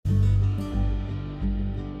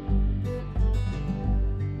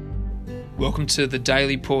Welcome to the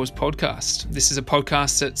Daily Pause podcast. This is a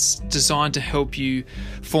podcast that's designed to help you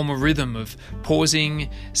form a rhythm of pausing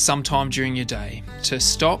sometime during your day, to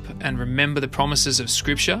stop and remember the promises of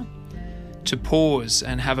Scripture, to pause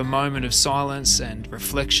and have a moment of silence and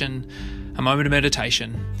reflection, a moment of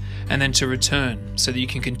meditation, and then to return so that you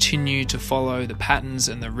can continue to follow the patterns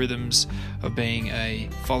and the rhythms of being a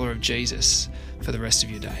follower of Jesus for the rest of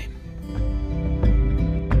your day.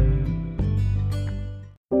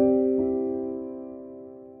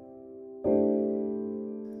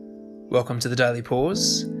 Welcome to the Daily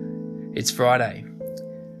Pause. It's Friday,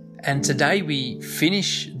 and today we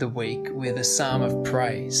finish the week with a psalm of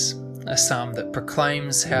praise, a psalm that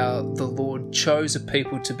proclaims how the Lord chose a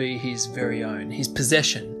people to be His very own, His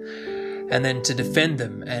possession, and then to defend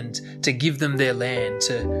them and to give them their land,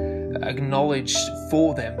 to acknowledge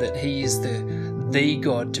for them that He is the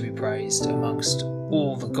God to be praised amongst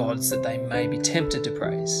all the gods that they may be tempted to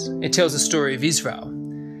praise. It tells the story of Israel,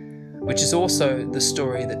 which is also the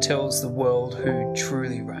story that tells the world who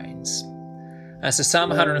truly reigns. And so Psalm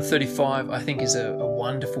 135, I think, is a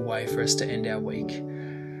wonderful way for us to end our week.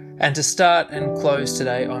 And to start and close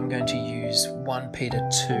today, I'm going to use 1 Peter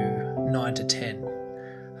 2,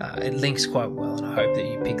 9-10. It links quite well, and I hope that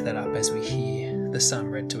you pick that up as we hear the psalm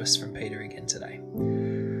read to us from Peter again today.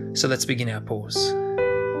 So let's begin our pause.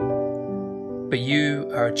 But you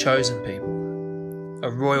are a chosen people, a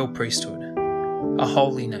royal priesthood, a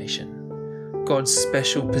holy nation, God's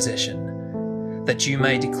special possession, that you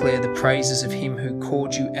may declare the praises of Him who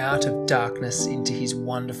called you out of darkness into His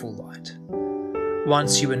wonderful light.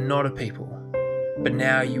 Once you were not a people, but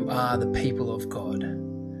now you are the people of God.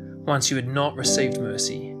 Once you had not received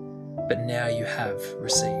mercy, but now you have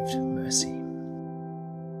received mercy.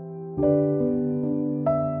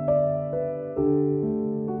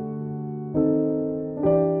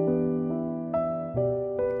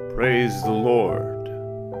 Praise the Lord.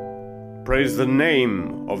 Praise the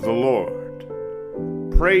name of the Lord.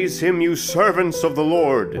 Praise Him, you servants of the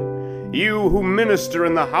Lord, you who minister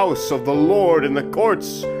in the house of the Lord, in the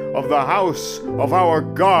courts of the house of our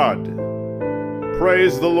God.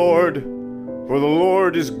 Praise the Lord, for the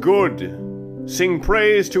Lord is good. Sing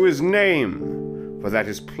praise to His name, for that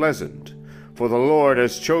is pleasant. For the Lord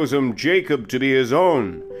has chosen Jacob to be His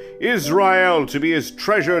own, Israel to be His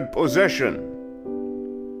treasured possession.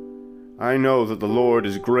 I know that the Lord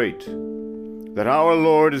is great, that our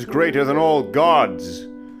Lord is greater than all gods.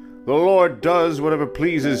 The Lord does whatever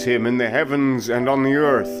pleases Him in the heavens and on the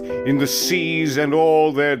earth, in the seas and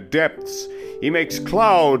all their depths. He makes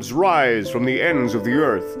clouds rise from the ends of the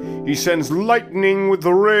earth. He sends lightning with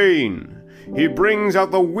the rain. He brings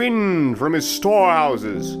out the wind from His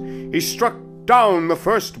storehouses. He struck down the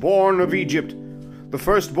firstborn of Egypt, the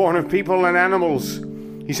firstborn of people and animals.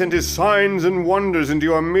 He sent His signs and wonders into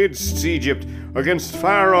your midst, Egypt, against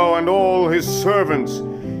Pharaoh and all his servants.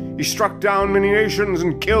 He struck down many nations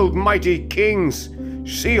and killed mighty kings.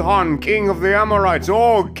 Sihon, king of the Amorites,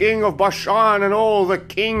 Og, king of Bashan, and all the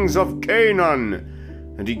kings of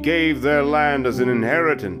Canaan. And He gave their land as an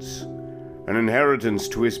inheritance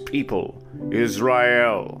to His people,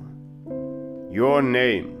 Israel. Your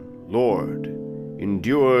name, Lord,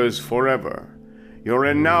 endures forever. Your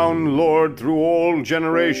renown, Lord, through all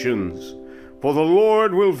generations. For the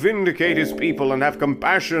Lord will vindicate His people and have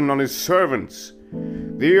compassion on His servants.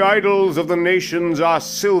 The idols of the nations are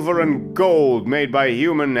silver and gold made by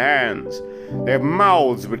human hands. They have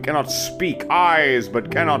mouths but cannot speak, eyes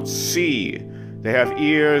but cannot see. They have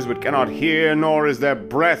ears but cannot hear, nor is there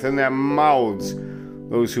breath in their mouths.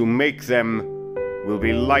 Those who make them will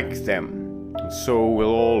be like them, and so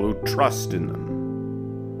will all who trust in them.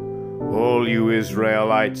 All you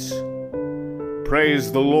Israelites,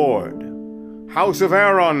 praise the Lord. House of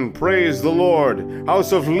Aaron, praise the Lord.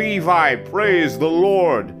 House of Levi, praise the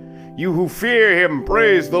Lord. You who fear Him,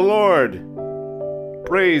 praise the Lord.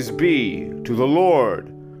 Praise be to the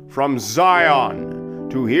Lord from Zion,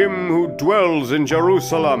 to Him who dwells in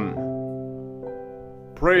Jerusalem.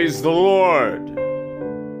 Praise the Lord.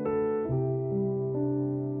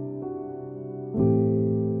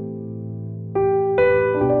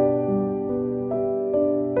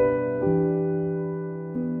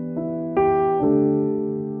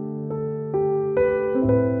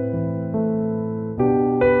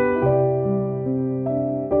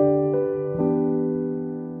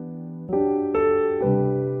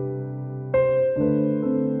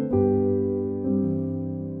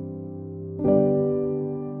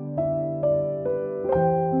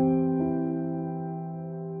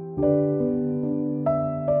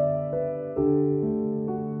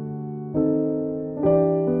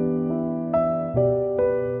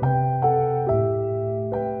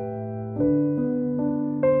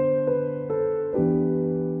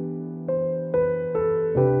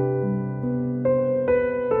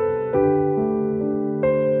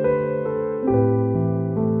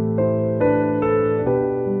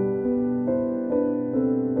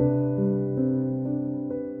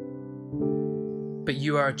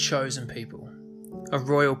 are a chosen people, a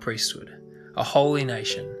royal priesthood, a holy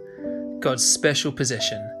nation, God's special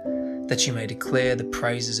possession, that you may declare the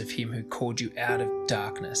praises of him who called you out of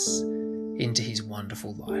darkness into his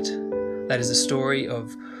wonderful light. That is the story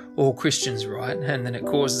of all Christians, right? And then it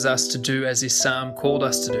causes us to do as this psalm called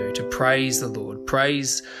us to do, to praise the Lord,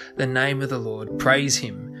 praise the name of the Lord, praise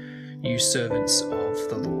him, you servants of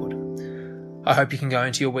the Lord. I hope you can go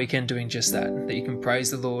into your weekend doing just that you can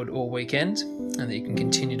praise the Lord all weekend and that you can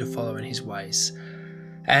continue to follow in his ways.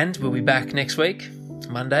 And we'll be back next week,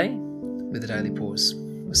 Monday, with a Daily Pause.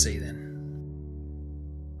 We'll see you then.